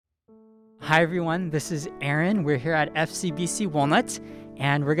Hi everyone, this is Aaron. We're here at FCBC Walnut,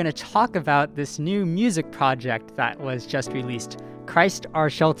 and we're going to talk about this new music project that was just released, Christ Our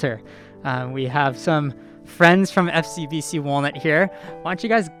Shelter. We have some friends from FCBC Walnut here. Why don't you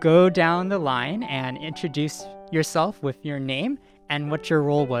guys go down the line and introduce yourself with your name and what your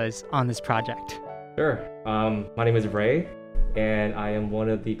role was on this project. Sure. My name is Ray, and I am one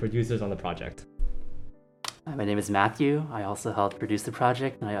of the producers on the project. My name is Matthew. I also helped produce the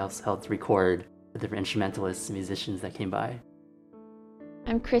project, and I also helped record the different instrumentalists and musicians that came by.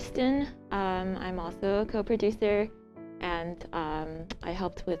 I'm Kristen. I'm also a co-producer, and I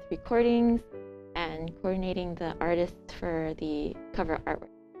helped with recordings and coordinating the artists for the cover artwork.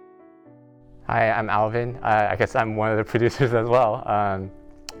 Hi, I'm Alvin. I guess I'm one of the producers as well.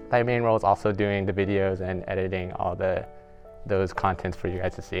 My main role is also doing the videos and editing all those contents for you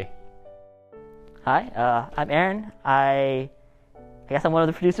guys to see. Hi, I'm Aaron. I guess I'm one of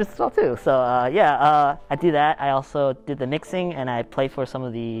the producers as well too. So I do that. I also did the mixing and I play for some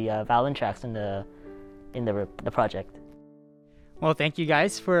of the violin tracks in the project. Well, thank you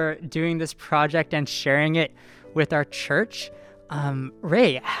guys for doing this project and sharing it with our church.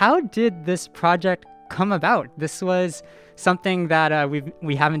 Ray, how did this project come about? This was something that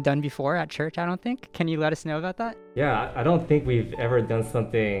we haven't done before at church, I don't think. Can you let us know about that? Yeah, I don't think we've ever done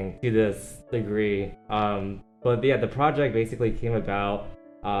something to this degree. But yeah, the project basically came about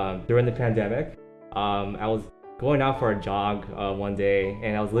during the pandemic. I was going out for a jog one day,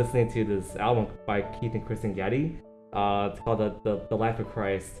 and I was listening to this album by Keith and Kristen Getty. It's called the Life of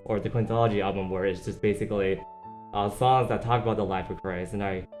Christ, or the Quintology album, where it's just basically songs that talk about the life of Christ. And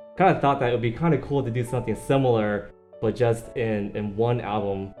I kind of thought that it would be kind of cool to do something similar, but just in one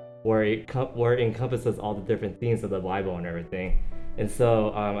album where it encompasses all the different themes of the Bible and everything. And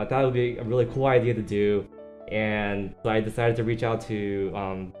so I thought it would be a really cool idea to do. And so I decided to reach out to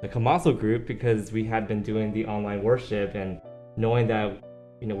the Kamaso group, because we had been doing the online worship, and knowing that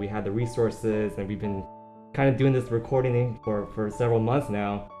we had the resources and we've been kind of doing this recording for several months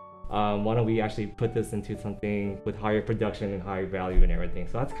now. Why don't we actually put this into something with higher production and higher value and everything?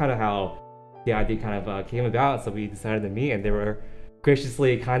 So that's kind of how the idea kind of came about. So we decided to meet, and they were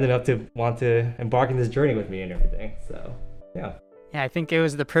graciously kind enough to want to embark in this journey with me and everything. So yeah. Yeah, I think it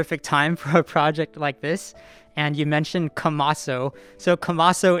was the perfect time for a project like this. And you mentioned Kamaso. So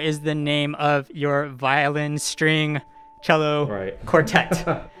Kamaso is the name of your violin, string, cello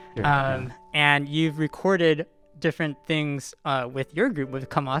quartet. And you've recorded different things with your group, with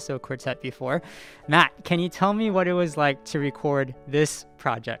Kamaso Quartet, before. Matt, can you tell me what it was like to record this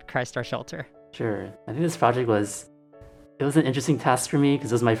project, Christ Our Shelter? Sure. I think this project was an interesting task for me,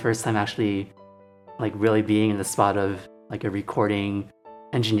 because it was my first time actually really being in the spot of a recording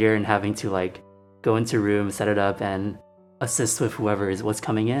engineer and having to go into a room, set it up, and assist with whoever is what's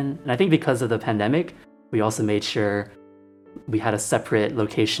coming in. And I think because of the pandemic, we also made sure we had a separate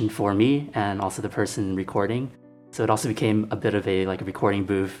location for me and also the person recording. So it also became a bit of a recording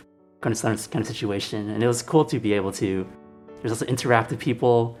booth kind of situation. And it was cool to be able to, there's also interact with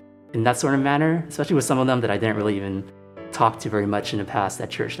people in that sort of manner, especially with some of them that I didn't really even talk to very much in the past at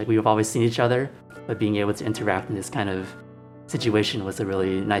church. We've always seen each other, but being able to interact in this kind of situation was a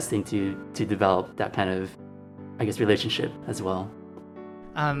really nice thing to develop that kind of, relationship as well.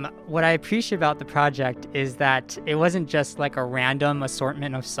 What I appreciate about the project is that it wasn't just a random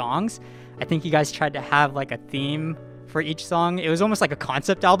assortment of songs. I think you guys tried to have a theme for each song. It was almost like a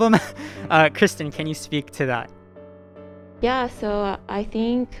concept album. Kristen, can you speak to that? Yeah, so I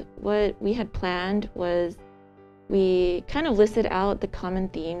think what we had planned was we kind of listed out the common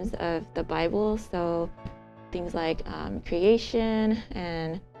themes of the Bible. So things like creation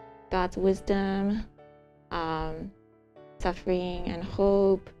and God's wisdom, suffering and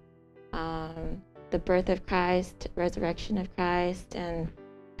hope, the birth of Christ, resurrection of Christ, and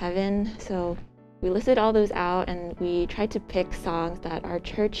heaven. So we listed all those out, and we tried to pick songs that our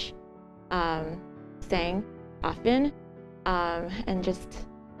church sang often, and just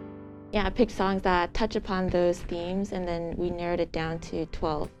pick songs that touch upon those themes, and then we narrowed it down to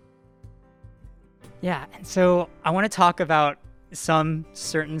 12. Yeah, and so I want to talk about some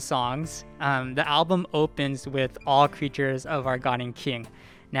certain songs. The album opens with All Creatures of Our God and King.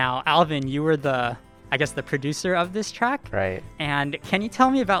 Now, Alvin, you were the producer of this track. Right. And can you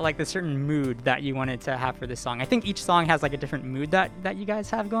tell me about the certain mood that you wanted to have for this song? I think each song has a different mood that you guys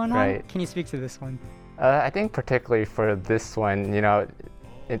have going on. Right. Can you speak to this one? I think particularly for this one,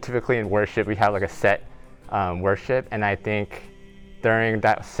 typically in worship, we have a set worship, and I think during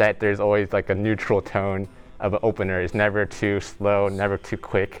that set, there's always a neutral tone of an opener. It's never too slow, never too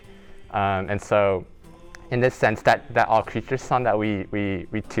quick. And so in this sense that All Creatures song that we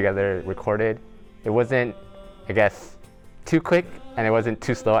together recorded, it wasn't, I guess, too quick and it wasn't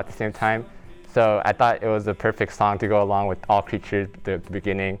too slow at the same time. So I thought it was a perfect song to go along with All Creatures, the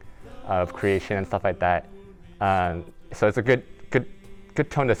beginning of creation and stuff like that. So it's a good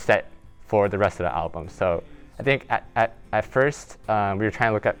tone to set for the rest of the album. So I think at first we were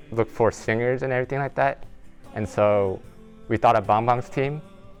trying to look for singers and everything like that, and so we thought of Bang Bang's team.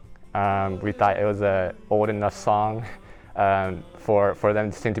 We thought it was a old enough song for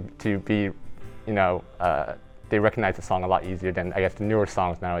them to be, they recognize the song a lot easier than, I guess, the newer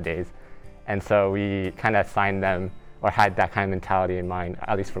songs nowadays. And so we kind of assigned them, or had that kind of mentality in mind,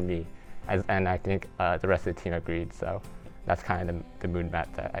 at least for me. And I think the rest of the team agreed. So that's kind of the mood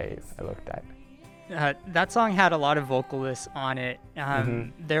map that I looked at. That song had a lot of vocalists on it.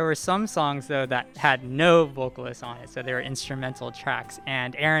 There were some songs, though, that had no vocalists on it, so they were instrumental tracks.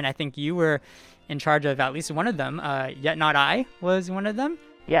 And Aaron, I think you were in charge of at least one of them. Yet Not I was one of them.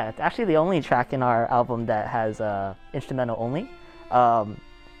 Yeah, it's actually the only track in our album that has instrumental only. I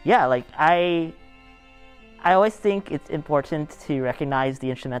always think it's important to recognize the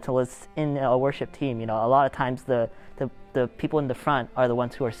instrumentalists in a worship team. A lot of times the people in the front are the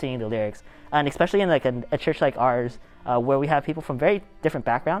ones who are singing the lyrics, and especially in like a church like ours, where we have people from very different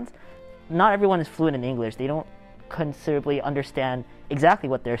backgrounds. Not everyone is fluent in English. They don't considerably understand exactly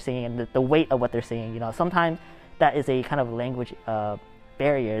what they're singing and the weight of what they're singing. Sometimes that is a kind of language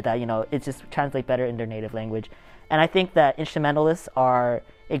barrier that it just translates better in their native language. And I think that instrumentalists are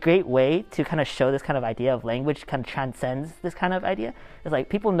a great way to kind of show this kind of idea of language kind of transcends this kind of idea. It's like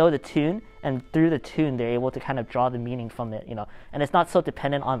people know the tune, and through the tune they're able to kind of draw the meaning from it, and it's not so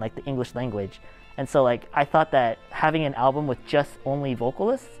dependent on like the English language. And so like I thought that having an album with just only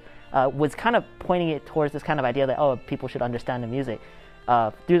vocalists was kind of pointing it towards this kind of idea that people should understand the music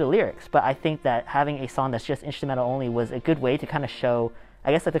through the lyrics. But I think that having a song that's just instrumental only was a good way to kind of show,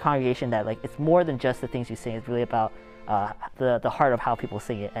 I guess, like the congregation that like it's more than just the things you sing. It's really about the heart of how people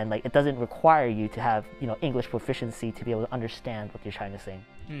sing it, and like it doesn't require you to have English proficiency to be able to understand what you're trying to sing.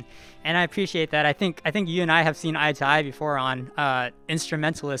 And I appreciate that. I think you and I have seen eye to eye before on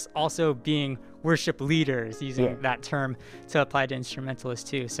instrumentalists also being worship leaders, using that term to apply to instrumentalists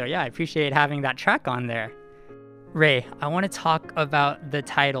too. So yeah, I appreciate having that track on there. Ray, I want to talk about the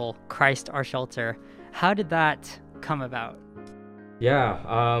title, Christ Our Shelter. How did that come about?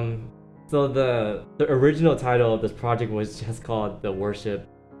 Yeah, so the original title of this project was just called the Worship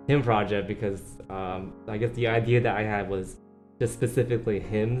Hymn Project because I guess the idea that I had was just specifically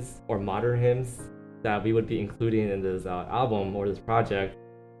hymns or modern hymns that we would be including in this album or this project.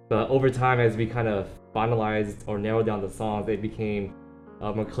 But over time, as we kind of finalized or narrowed down the songs, it became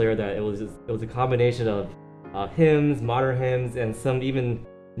more clear that it was a combination of hymns, modern hymns, and some even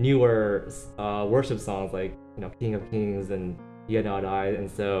newer worship songs like King of Kings and Yet Not I. And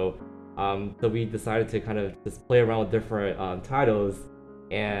so we decided to kind of just play around with different titles,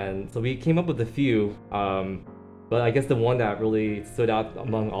 and so we came up with a few. But I guess the one that really stood out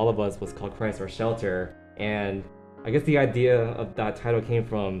among all of us was called Christ Our Shelter. And I guess the idea of that title came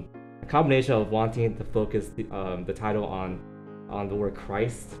from a combination of wanting to focus the title on the word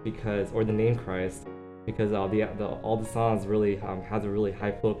Christ, or the name Christ, because all the songs really has a really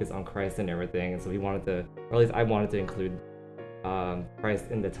high focus on Christ and everything. And so we wanted to, or at least I wanted to include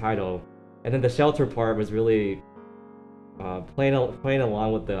Christ in the title. And then the shelter part was really playing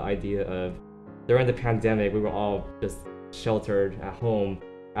along with the idea of during the pandemic we were all just sheltered at home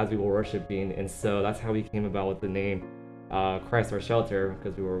as we were worshiping, and so that's how we came about with the name Christ Our Shelter,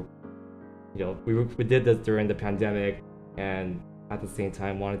 because we did this during the pandemic, and at the same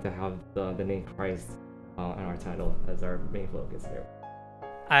time wanted to have the name Christ in our title as our main focus there.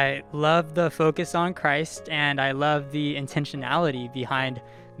 I love the focus on Christ, and I love the intentionality behind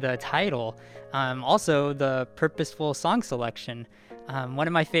the title. Also, the purposeful song selection. One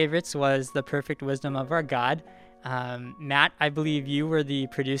of my favorites was The Perfect Wisdom of Our God. Matt, I believe you were the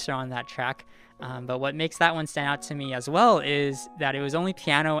producer on that track, but what makes that one stand out to me as well is that it was only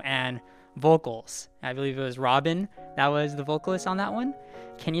piano and vocals. I believe it was Robin that was the vocalist on that one.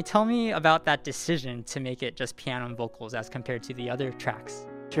 Can you tell me about that decision to make it just piano and vocals as compared to the other tracks?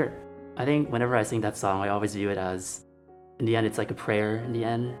 Sure. I think whenever I sing that song, I always view it as, in the end, it's like a prayer in the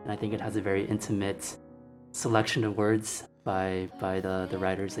end, and I think it has a very intimate selection of words by the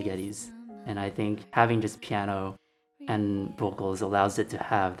writers, the Gettys. And I think having just piano and vocals allows it to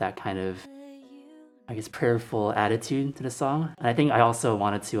have that kind of, I guess, prayerful attitude to the song. And I think I also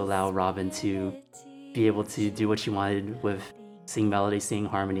wanted to allow Robin to be able to do what she wanted with sing melody, sing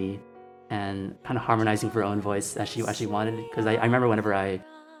harmony, and kind of harmonizing for her own voice as she wanted. Because I remember whenever I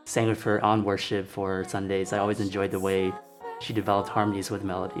sang with her on worship for Sundays, I always enjoyed the way she developed harmonies with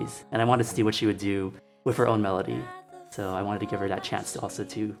melodies. And I wanted to see what she would do with her own melody. So I wanted to give her that chance to also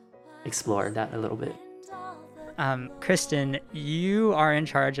to explore that a little bit. Kristen, you are in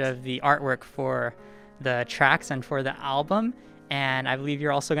charge of the artwork for the tracks and for the album. And I believe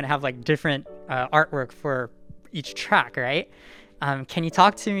you're also going to have like different artwork for each track, right? Can you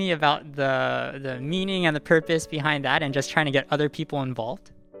talk to me about the meaning and the purpose behind that and just trying to get other people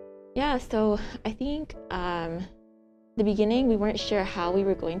involved? Yeah, so I think the beginning we weren't sure how we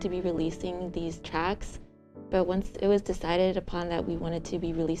were going to be releasing these tracks, but once it was decided upon that we wanted to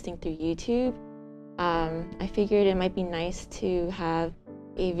be releasing through YouTube, I figured it might be nice to have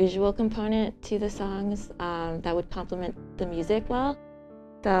a visual component to the songs that would complement the music well.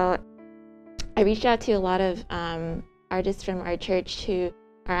 So I reached out to a lot of artists from our church who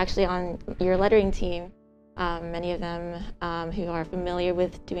are actually on your lettering team, many of them who are familiar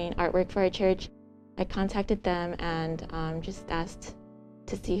with doing artwork for our church. I contacted them and just asked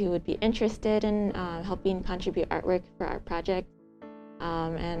to see who would be interested in helping contribute artwork for our project.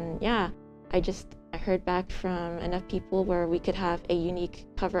 And yeah, I heard back from enough people where we could have a unique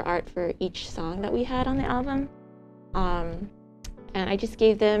cover art for each song that we had on the album. And I just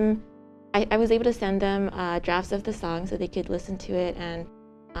gave them, I was able to send them drafts of the song so they could listen to it and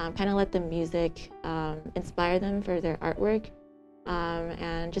kind of let the music inspire them for their artwork,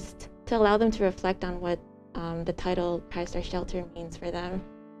 and just to allow them to reflect on what the title Christ Our Shelter means for them,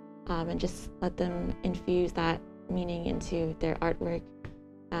 and just let them infuse that meaning into their artwork.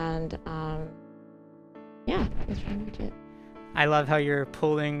 And yeah, that's pretty much it. I love how you're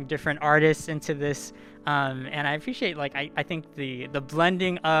pulling different artists into this, and I appreciate, like, I think the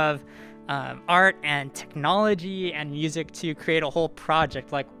blending of art and technology and music to create a whole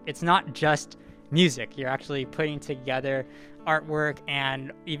project. Like, it's not just music, you're actually putting together artwork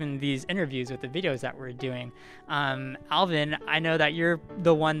and even these interviews with the videos that we're doing. Alvin, I know that you're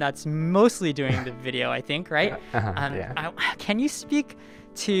the one that's mostly doing the video, I think, right? Yeah. Can you speak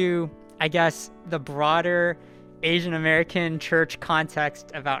to, I guess, the broader Asian American church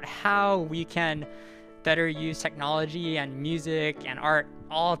context about how we can better use technology and music and art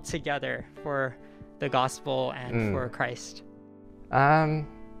all together for the gospel and for Christ?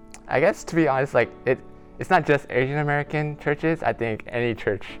 I guess, to be honest, like it's not just Asian American churches. I think any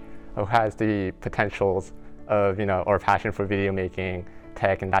church who has the potentials of, or passion for video making,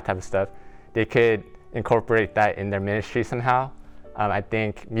 tech, and that type of stuff, they could incorporate that in their ministry somehow. I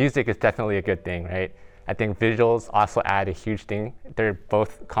think music is definitely a good thing, right? I think visuals also add a huge thing. They're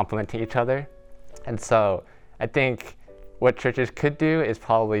both complementing each other. And so I think what churches could do is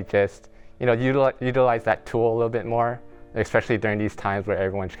probably just, utilize that tool a little bit more, especially during these times where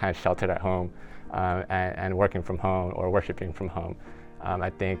everyone's kind of sheltered at home and working from home or worshiping from home. I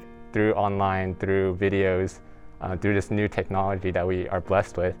think through online, through videos, through this new technology that we are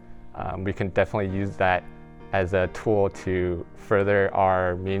blessed with, we can definitely use that as a tool to further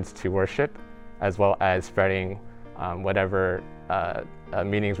our means to worship, as well as spreading whatever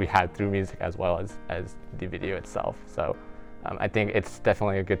meanings we had through music, as well as the video itself. So I think it's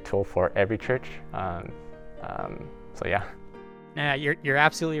definitely a good tool for every church. So yeah. Yeah, you're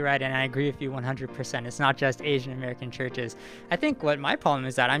absolutely right, and I agree with you 100%. It's not just Asian American churches. I think what my problem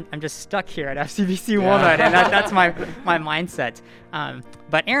is that I'm just stuck here at FCBC Walnut, and that's my mindset.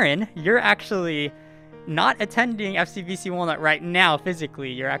 But Aaron, you're actually not attending FCBC Walnut right now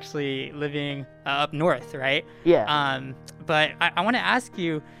physically. You're actually living up north, right? Yeah. But I want to ask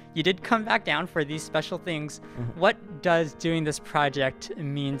you, you did come back down for these special things. Mm-hmm. What does doing this project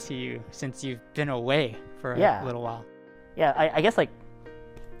mean to you since you've been away for a little while? Yeah, I guess, like,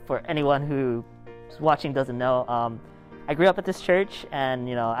 for anyone who's watching doesn't know, I grew up at this church, and,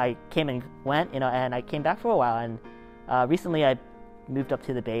 I came and went, and I came back for a while, and recently I moved up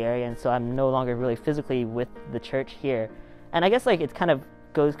to the Bay Area, and so I'm no longer really physically with the church here. And I guess, like, it kind of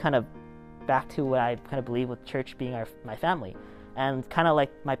goes back to what I kind of believe with church being my family, and kind of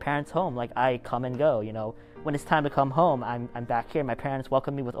like my parents' home. Like, I come and go, when it's time to come home, I'm back here. My parents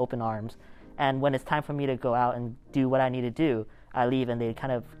welcome me with open arms. And when it's time for me to go out and do what I need to do, I leave, and they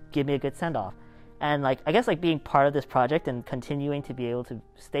kind of give me a good send-off. And, like, I guess, like, being part of this project and continuing to be able to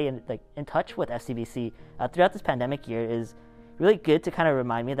stay in touch with FCBC throughout this pandemic year is really good to kind of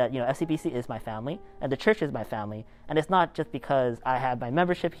remind me that, FCBC is my family, and the church is my family. And it's not just because I have my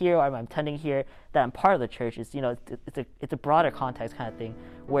membership here or I'm attending here that I'm part of the church. It's, it's a broader context kind of thing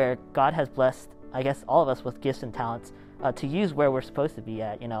where God has blessed, I guess, all of us with gifts and talents to use where we're supposed to be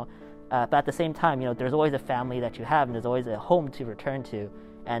at, But at the same time, there's always a family that you have, and there's always a home to return to,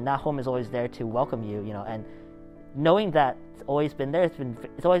 and that home is always there to welcome you, and knowing that it's always been there,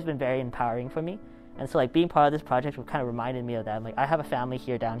 it's always been very empowering for me. And so like being part of this project kind of reminded me of that. Like I have a family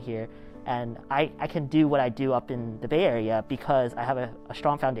here down here, and I can do what I do up in the Bay Area because I have a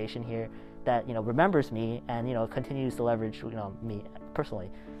strong foundation here that, you know, remembers me and, you know, continues to leverage, you know, me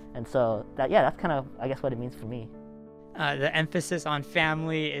personally. And so that's kind of, I guess, what it means for me. The emphasis on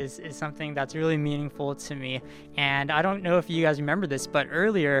family is something that's really meaningful to me. And I don't know if you guys remember this, but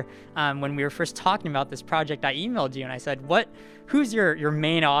earlier when we were first talking about this project, I emailed you and I said, who's your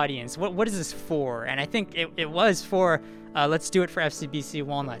main audience? What is this for? And I think it was for let's do it for FCBC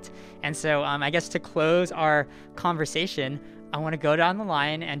Walnut. And so I guess to close our conversation, I want to go down the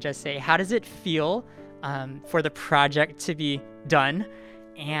line and just say, how does it feel for the project to be done?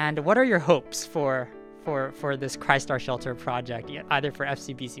 And what are your hopes for this Christ Our Shelter project, either for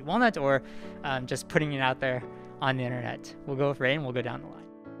FCBC Walnut or just putting it out there on the internet? We'll go with Ray and we'll go down the line.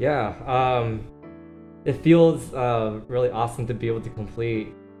 Yeah, it feels really awesome to be able to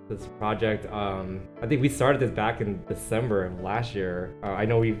complete this project. I think we started this back in December of last year. I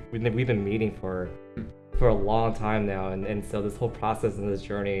know we've been meeting for a long time now, and so this whole process and this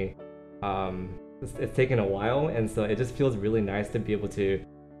journey, it's taken a while, and so it just feels really nice to be able to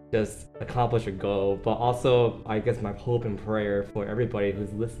just accomplish a goal. But also, I guess my hope and prayer for everybody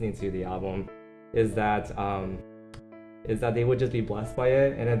who's listening to the album is that they would just be blessed by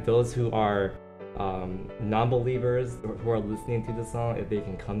it, and then those who are non-believers who are listening to the song, if they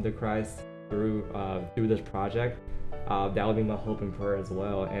can come to Christ through this project, that would be my hope and prayer as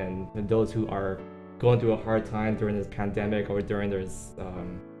well. And those who are going through a hard time during this pandemic or during this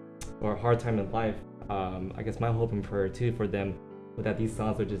or a hard time in life, I guess my hope and prayer too for them would that these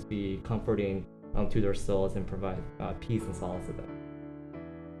songs would just be comforting to their souls and provide peace and solace to them.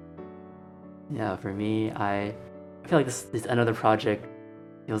 Yeah, for me, I feel like this another project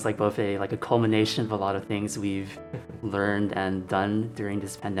feels like both a culmination of a lot of things we've learned and done during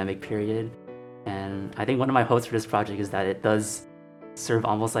this pandemic period. And I think one of my hopes for this project is that it does serve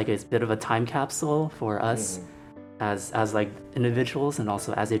almost like a bit of a time capsule for us as like individuals and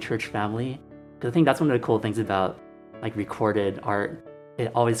also as a church family. Because I think that's one of the cool things about like recorded art.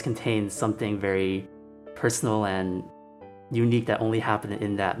 It always contains something very personal and unique that only happened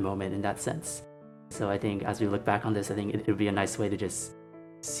in that moment, in that sense. So I think as we look back on this, I think it would be a nice way to just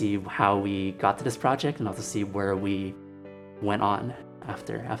see how we got to this project and also see where we went on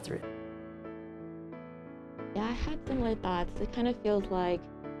after it. Yeah, I had similar thoughts. It kind of feels like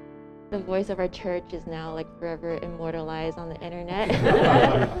the voice of our church is now like forever immortalized on the internet.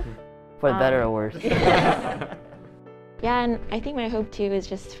 For better or worse. Yeah, and I think my hope too is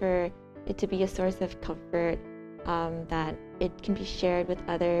just for it to be a source of comfort, that it can be shared with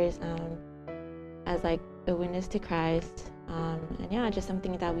others as like a witness to Christ. And yeah, just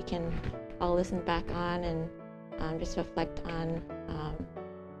something that we can all listen back on and just reflect on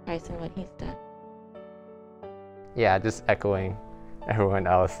Christ and what He's done. Yeah, just echoing everyone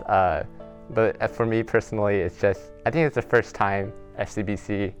else. But for me personally, I think it's the first time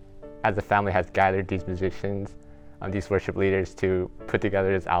FCBC as a family has gathered these musicians, these worship leaders to put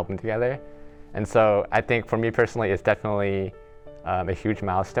together this album together. And so I think for me personally, it's definitely a huge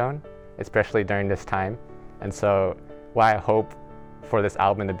milestone, especially during this time. And so what I hope for this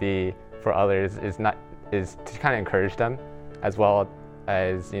album to be for others is to kind of encourage them, as well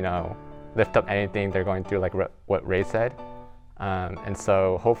as, you know, lift up anything they're going through, like what Ray said. And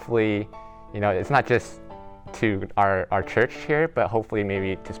so hopefully, you know, it's not just to our church here, but hopefully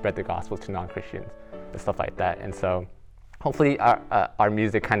maybe to spread the gospel to non-Christians and stuff like that. And so hopefully our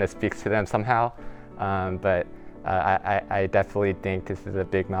music kind of speaks to them somehow. But I definitely think this is a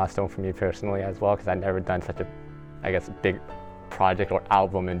big milestone for me personally as well, because I've never done such a, I guess, big project or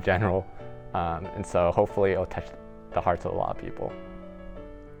album in general. And so hopefully it'll touch the hearts of a lot of people.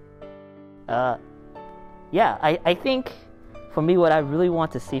 Yeah, I think for me, what I really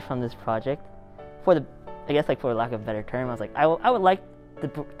want to see from this project, I guess like for lack of a better term, I was like, I would like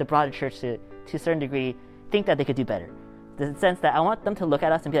the broader church to a certain degree think that they could do better. In the sense that I want them to look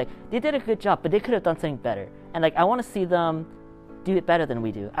at us and be like, they did a good job, but they could have done something better. And like, I want to see them do it better than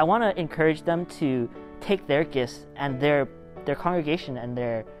we do. I want to encourage them to take their gifts and their congregation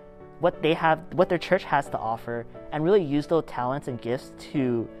and what their church has to offer, and really use those talents and gifts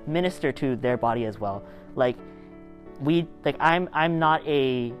to minister to their body as well. I'm not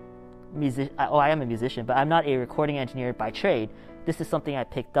a musician. I am a musician, but I'm not a recording engineer by trade. This is something I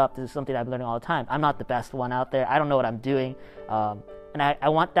picked up. This is something I'm learning all the time. I'm not the best one out there. I don't know what I'm doing, and I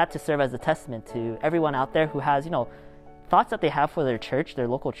want that to serve as a testament to everyone out there who has, you know, thoughts that they have for their church, their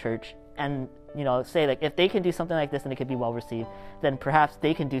local church, and say like if they can do something like this and it could be well received, then perhaps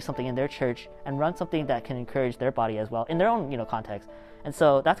they can do something in their church and run something that can encourage their body as well in their own context. And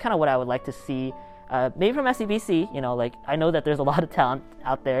so that's kind of what I would like to see, maybe from SCBC. Like I know that there's a lot of talent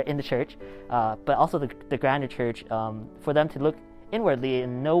out there in the church, but also the grander church, for them to look inwardly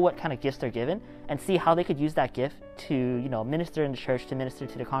and know what kind of gifts they're given and see how they could use that gift to minister in the church, to minister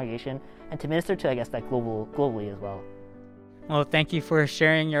to the congregation, and to minister to, I guess, that globally as well. Well, thank you for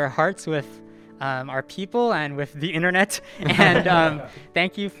sharing your hearts with our people and with the internet, and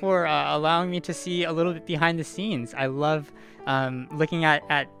thank you for allowing me to see a little bit behind the scenes. I love looking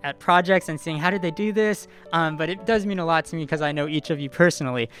at projects and seeing how did they do this, but it does mean a lot to me because I know each of you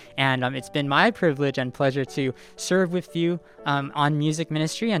personally, and it's been my privilege and pleasure to serve with you on music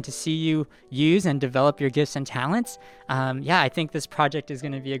ministry and to see you use and develop your gifts and talents. I think this project is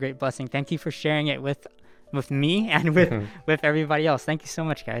going to be a great blessing. Thank you for sharing it with me and with everybody else. Thank you so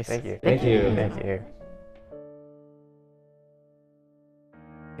much, guys. Thank you. Thank you. Thank you.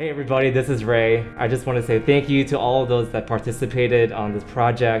 Hey everybody, this is Ray. I just want to say thank you to all of those that participated on this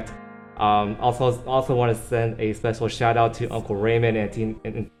project. Also want to send a special shout out to Uncle Raymond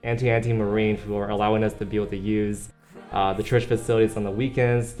and Auntie Marine for allowing us to be able to use the church facilities on the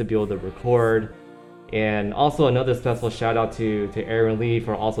weekends to be able to record. And also another special shout out to Aaron Lee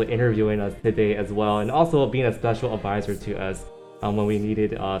for also interviewing us today as well, and also being a special advisor to us when we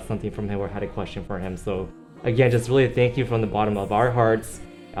needed something from him or had a question for him. So again, just really thank you from the bottom of our hearts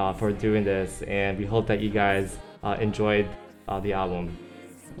for doing this, and we hope that you guys enjoyed the album.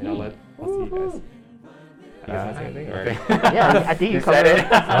 And I'll see you guys. You guys want to say anything? Or? Yeah, I think you said it.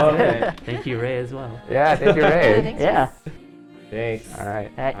 Okay. Thank you, Ray, as well. Yeah, thank you, Ray. Thanks. Yeah. Thanks. All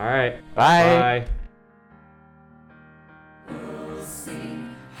right. Hey. All right. Bye. Bye.